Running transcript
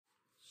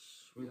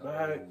We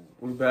back.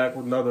 We back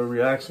with another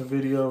reaction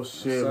video.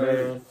 Shit,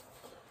 man.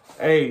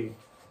 Hey,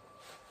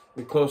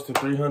 we close to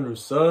 300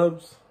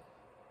 subs.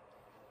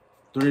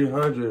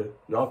 300.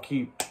 Y'all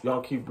keep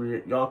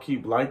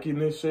liking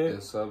this shit. Yeah,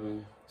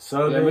 subbing.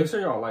 Yeah, make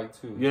sure y'all like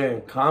too. Yeah,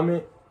 and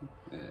comment.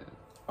 Yeah.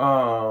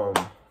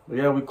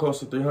 Yeah, we close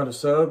to 300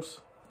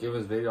 subs. Give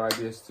us video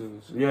ideas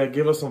too. So. Yeah,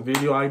 give us some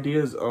video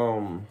ideas.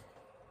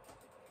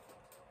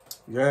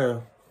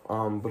 Yeah.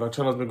 But our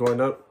channel's been going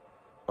up.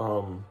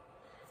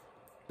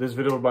 This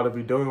video we're about to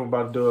be doing, we're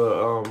about to do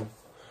a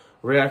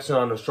reaction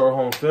on the short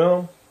horror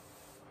film.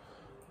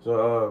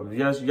 So you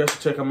guys should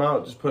check them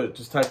out.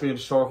 Just type in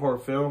short horror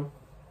film,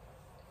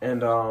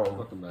 and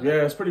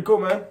yeah, it's pretty cool,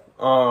 man.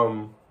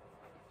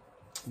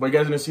 But you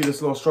guys gonna see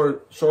this little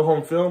short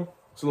horror film.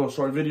 It's a little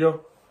short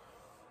video.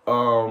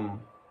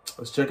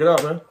 Let's check it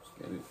out, man. Let's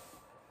get it.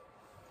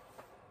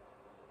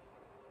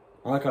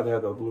 I like how they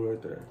have the blue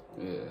right there.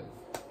 Yeah.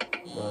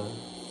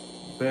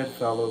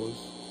 Bedfellows.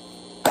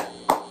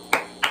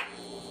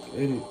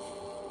 Get it.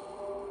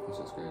 This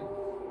is great.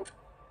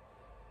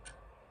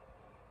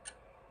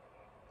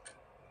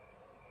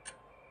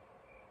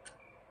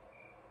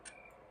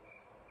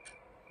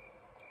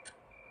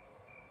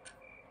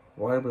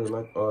 Why everybody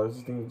like? I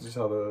just think it's just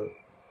how the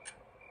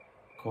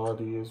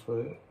quality is for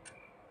it.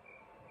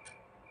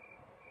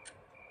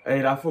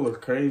 Hey, that fool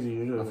looks crazy.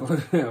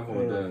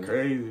 Yeah,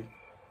 crazy.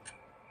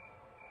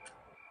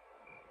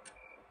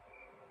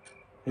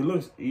 He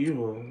looks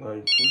evil.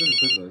 Like, who did his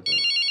picture like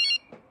that?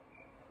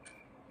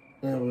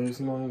 Yeah, but it's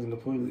not in the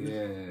police.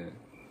 Yeah.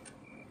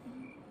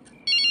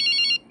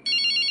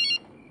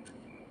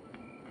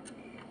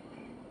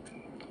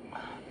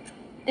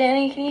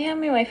 Danny, can you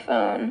hand me my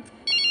phone?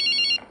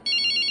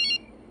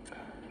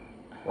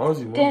 Why was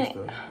he moving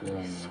stuff?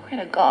 I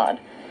swear to God.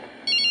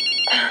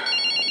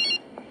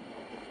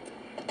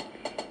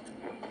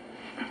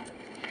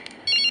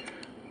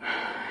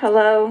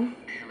 Hello?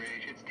 Hey,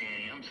 Rach, it's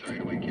Danny. I'm sorry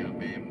to wake you up,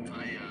 babe. I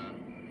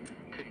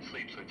couldn't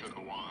sleep, so I took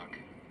a walk.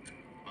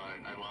 But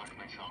I locked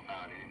myself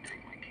out. I didn't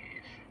take my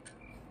keys.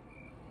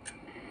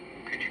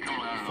 Could you come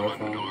around and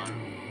open the door?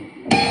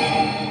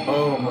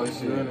 Oh, my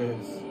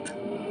goodness.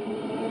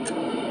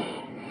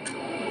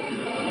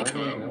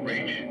 Hello,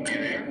 Rach, you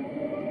there?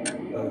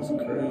 That's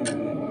crazy.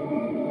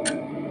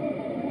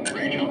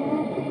 Rachel?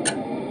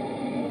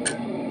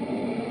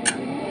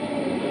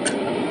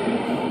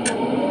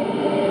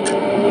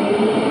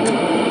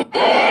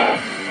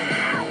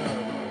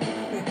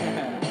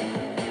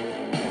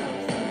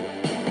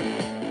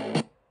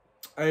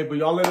 Hey, but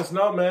y'all let us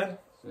know, man.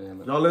 Yeah,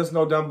 y'all let us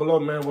know down below,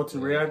 man, what to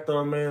react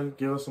on, man.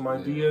 Give us some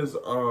ideas.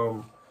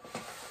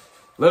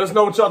 Let us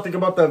know what y'all think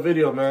about that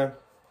video, man.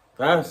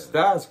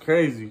 That's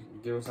crazy.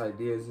 Give us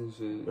ideas and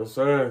shit. Yes,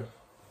 sir.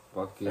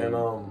 Fucking and,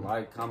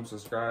 like, comment,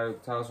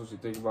 subscribe. Tell us what you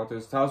think about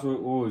this. Tell us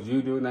what would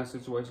you do in that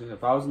situation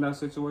if I was in that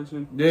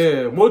situation.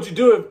 Yeah, what would you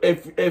do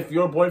if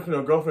your boyfriend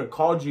or girlfriend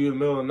called you in the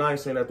middle of the night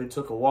saying that they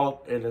took a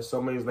walk and there's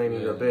somebody's laying in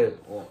your bed?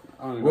 Well,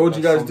 what would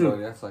you guys do?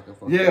 That's like a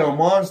a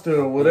monster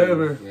or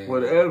whatever,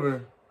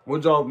 whatever.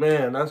 Would y'all,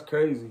 man? That's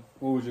crazy.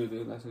 What would you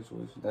do in that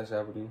situation? That's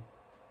happening.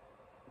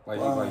 Like,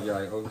 you're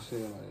like, oh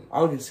shit. Like,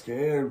 I'll get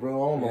scared, bro.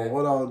 I don't know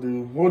what I'll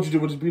do. What would you do?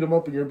 Would you beat him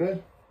up in your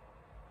bed?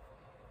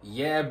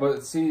 Yeah,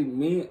 but see,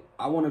 me,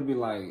 I want to be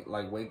like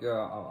wake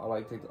up. I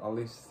like to at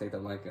least take the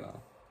blanket off.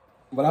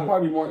 But I'd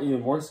probably be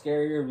even more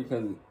scarier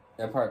because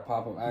that probably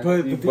pop up.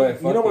 But you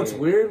know what's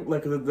weird?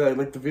 Like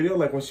the video,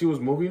 like when she was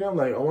moving him,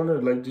 like I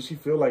wonder, like, did she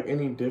feel like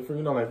any different?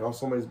 You know, like on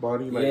somebody's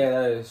body? Like,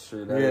 yeah, that is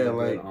true. That is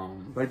like,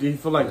 good, like, do you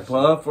feel like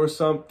buff or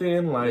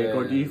something? Like,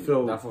 or do you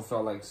feel? That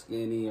felt like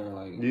skinny or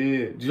like.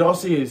 Yeah. Did y'all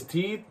see his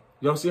teeth?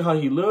 Y'all see how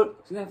he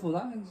looked? See that full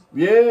eyes?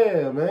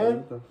 Yeah,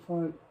 man. What the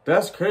fuck?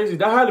 That's crazy.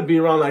 That had to be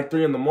around like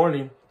 3 in the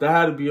morning. That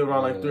had to be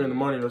around like 3 in the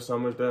morning or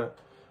something like that.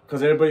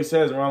 Because everybody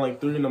says around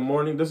like 3 in the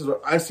morning. This is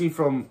what I see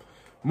from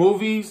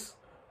movies,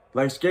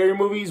 like scary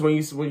movies. When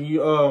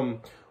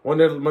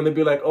they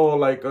be like, oh,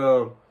 like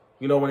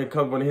you know, when it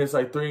hits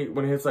like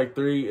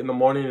 3 in the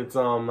morning, it's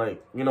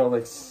like, you know,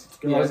 like it's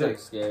like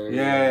scary.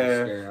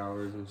 Yeah, scary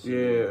hours and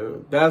shit. Yeah,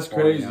 that's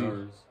crazy.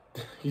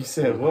 You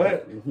said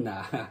what?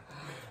 Nah.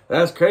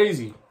 That's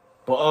crazy.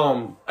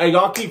 But hey,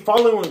 y'all keep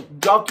following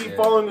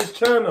this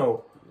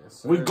channel. Yes,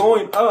 sir. We're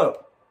going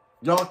up.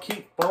 Y'all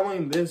keep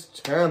following this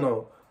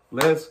channel.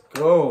 Let's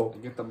go.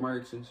 Get the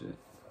merch and shit.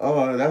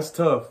 Oh, that's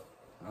tough.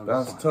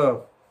 That's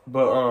tough.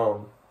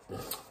 But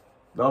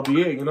that'll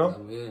be it, you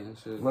know? Yeah,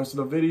 shit. Rest of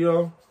the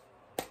video.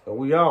 And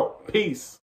we out. Peace.